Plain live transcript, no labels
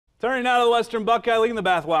Turning now to the Western Buckeye League, the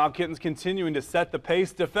Bath Wild Kittens continuing to set the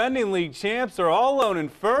pace. Defending league champs are all alone in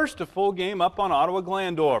first, a full game up on Ottawa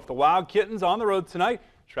Glandorf. The Wild Kittens on the road tonight,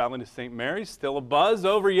 traveling to St. Mary's. Still a buzz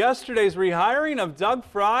over yesterday's rehiring of Doug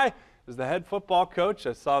Fry as the head football coach.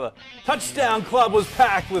 I saw the touchdown club was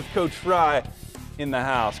packed with Coach Fry in the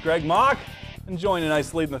house. Greg Mock enjoying a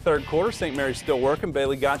nice lead in the third quarter. St. Mary's still working.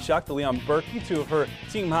 Bailey Gottschalk to Leon Berkey, two of her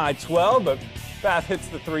team-high 12, but Bath hits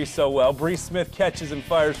the three so well. Bree Smith catches and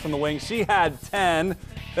fires from the wing. She had 10.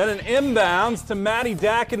 Then an inbounds to Maddie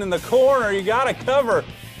Dakin in the corner. You got to cover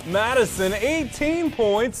Madison. 18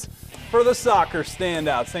 points for the soccer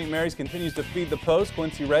standout. St. Mary's continues to feed the post.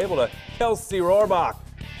 Quincy Rabel to Kelsey Rohrbach.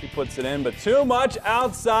 She puts it in, but too much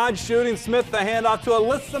outside shooting. Smith the handoff to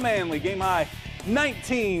Alyssa Manley. Game high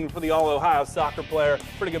 19 for the All-Ohio soccer player.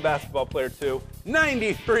 Pretty good basketball player too.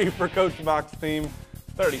 93 for Coach Mock's team.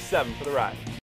 37 for the Riders.